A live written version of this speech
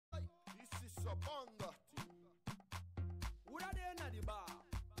Woulda dey na the bar,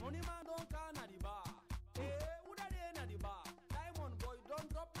 money man don't call na the bar. Woulda dey na the bar, diamond boy don't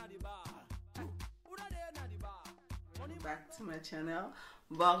drop na the bar. Woulda dey na the bar. Back to my channel.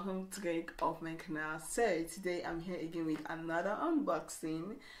 Welcome to Cake of my canal. So today I'm here again with another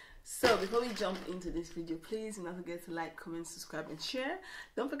unboxing. So before we jump into this video, please do not forget to like, comment, subscribe and share.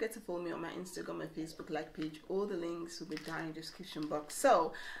 Don't forget to follow me on my Instagram, my Facebook like page. All the links will be down in the description box.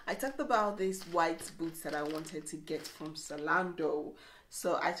 So I talked about these white boots that I wanted to get from Zalando.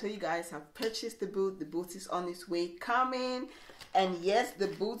 So I told you guys I've purchased the boot. The boot is on its way coming. And yes, the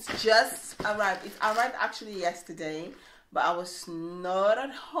boots just arrived. It arrived actually yesterday, but I was not at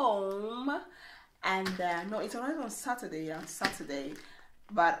home. And no, it arrived on Saturday. Yeah, Saturday.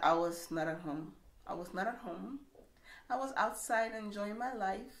 But I was not at home. I was outside enjoying my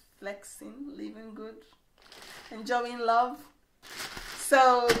life, flexing, living good, enjoying love.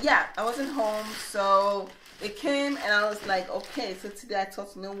 So yeah, I wasn't home. So it came and I was like, okay, so today I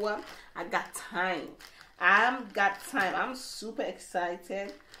thought, you know what? I got time. I'm super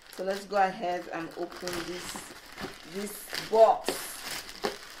excited. So let's go ahead and open this box.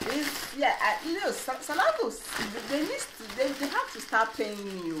 Zalando, they have to start paying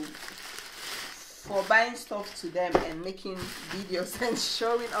you for buying stuff to them and making videos and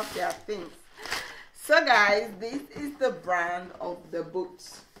showing off their things. So guys, this is the brand of the boot.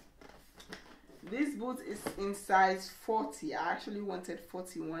 This boot is in size 40. I actually wanted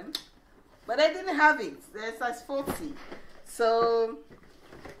 41, but I didn't have it. There's size 40. So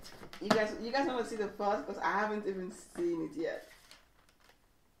you guys want to see the first, because I haven't even seen it yet.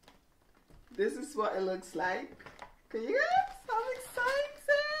 This is what it looks like. Can you guys? I'm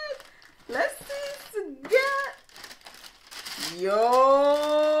excited. Let's see it together.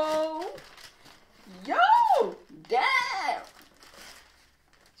 Yo, damn.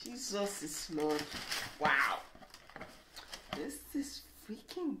 Jesus is Lord. Wow. This is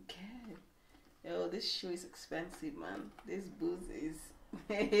freaking good. Yo, this shoe is expensive, man. This boot is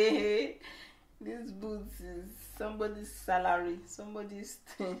this boot is somebody's salary, somebody's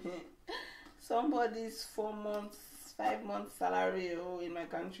 4 months, 5 months salary in my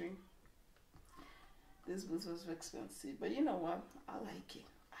country. This boot was expensive, but you know what? I like it.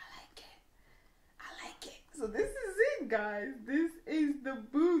 So this is it, guys. This is the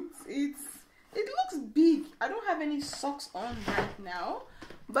boot. It looks big. I don't have any socks on right now,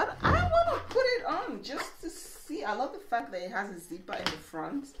 but I want to put it on just to see. I love the fact that it has a zipper in the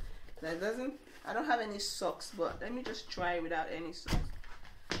front. I don't have any socks, but let me just try it without any socks.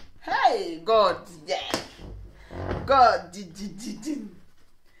 Hey, God, yeah. God,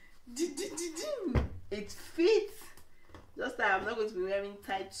 it fits. Just that I'm not going to be wearing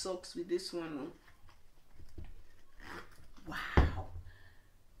tight socks with this one.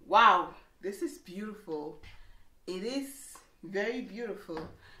 Wow, this is beautiful. It is very beautiful.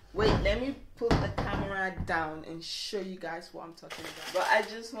 Wait, let me put the camera down and show you guys what I'm talking about. But I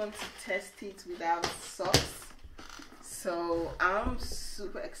just want to test it without socks. So I'm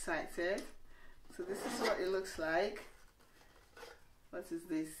super excited. So this is what it looks like. What is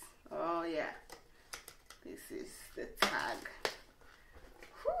this? Oh yeah, this is the tag.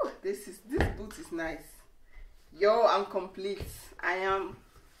 Whew, this boot is nice. Yo, I'm complete. I am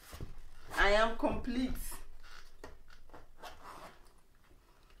complete.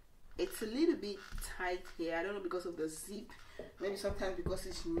 It's a little bit tight here. I don't know, because of the zip. Maybe sometimes because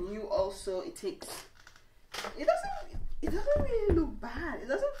it's new also. It doesn't really look bad. It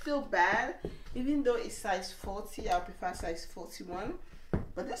doesn't feel bad, even though it's size 40. I prefer size 41.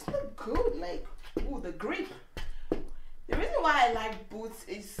 But this looks good. Like, ooh, the grip. The reason why I like boots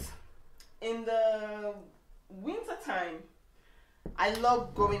is in the winter time, I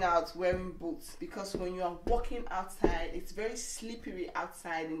love going out wearing boots, because when you are walking outside, it's very slippery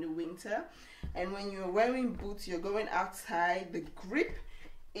outside in the winter, and when you're wearing boots, you're going outside, the grip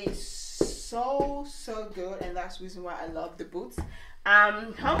is so good, and that's the reason why I love the boots.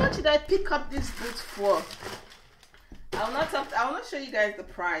 How much did I pick up this boot for? I will not show you guys the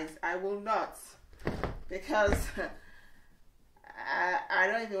price. I will not, because I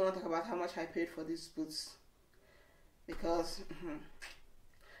don't even want to talk about how much I paid for these boots, because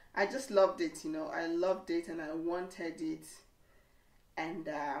I just loved it, you know. I loved it and I wanted it, and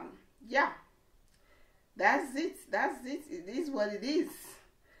yeah, that's it. It is what it is.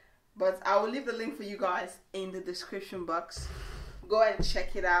 But I will leave the link for you guys in the description box. Go and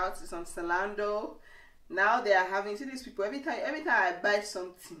check it out. It's on Zalando. Now they are having, see these people, every time I buy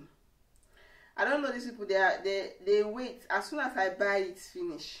something, I don't know these people, they wait. As soon as I buy it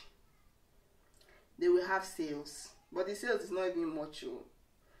finish, they will have sales. But the sales is not even much.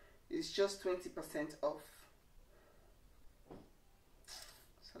 It's just 20% off.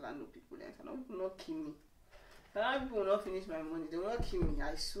 Zalando people, I know people will not kill me. Zalando people will not finish my money. They will not kill me.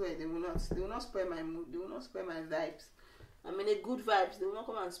 I swear, they will not. They will not spoil my mood. They will not spoil my vibes. I mean, the good vibes. They will not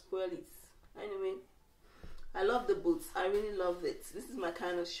come and spoil it. Anyway, I love the boots. I really love it. This is my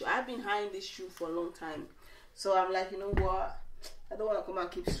kind of shoe. I've been eyeing this shoe for a long time. So I'm like, you know what? I don't want to come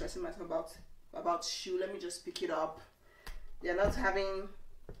and keep stressing myself about shoe. Let me just pick it up. They're not having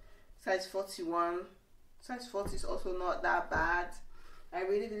size 41. Size 40 is also not that bad. I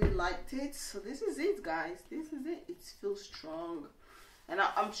really liked it. So this is it, guys. This is it. It feels strong. And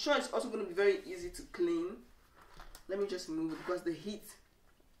I'm sure it's also going to be very easy to clean. Let me just move it because the heat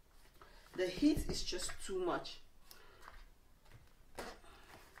is just too much.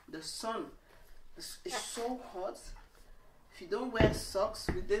 The sun is so hot. If you don't wear socks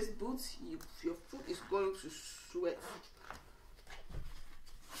with this boots, your foot is going to sweat.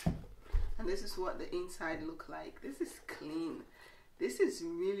 And this is what the inside look like. This is clean. This is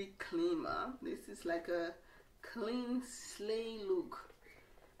really clean, man. This is like a clean slay look.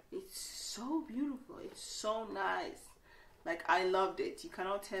 It's so beautiful. It's so nice. Like, I loved it. You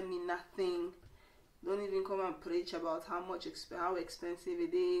cannot tell me nothing. Don't even come and preach about how expensive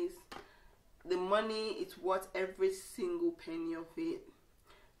it is. The money, it's worth every single penny of it.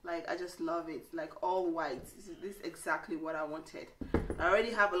 Like, I just love it. Like, all white. This is exactly what I wanted. I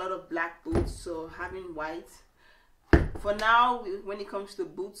already have a lot of black boots, so having white. For now, when it comes to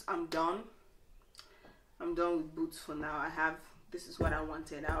boots, I'm done. I'm done with boots for now. This is what I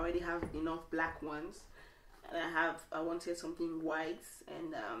wanted. I already have enough black ones. And I wanted something white.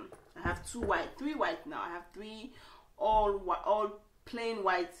 And I have three white now. I have three all plain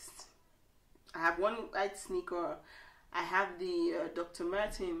whites. I have one white sneaker. I have the Dr.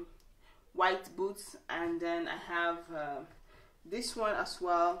 Martin white boots, and then I have this one as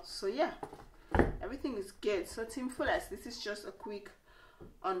well. So yeah, everything is good. So Team Fullest, this is just a quick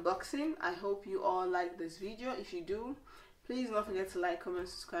unboxing. I hope you all like this video. If you do, please don't forget to like, comment,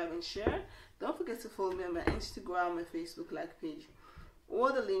 subscribe, and share. Don't forget to follow me on my Instagram, my Facebook page.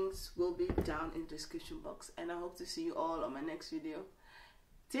 All the links will be down in the description box, and I hope to see you all on my next video.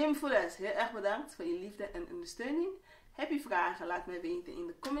 Team Fullest, heel erg bedankt voor je liefde en ondersteuning. Heb je vragen? Laat mij weten in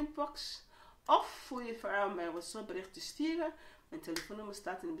de commentbox. Of voel je vooral mij een WhatsApp bericht te sturen. Mijn telefoonnummer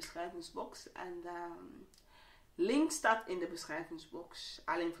staat in de beschrijvingsbox. En link staat in de beschrijvingsbox.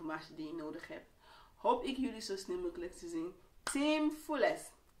 Alle informatie die je nodig hebt. Hoop ik jullie zo snel mogelijk te zien. Team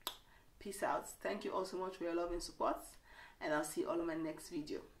Fullest. Peace out. Thank you all so much for your love and support. And I'll see you all in my next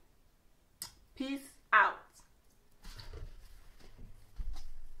video. Peace out.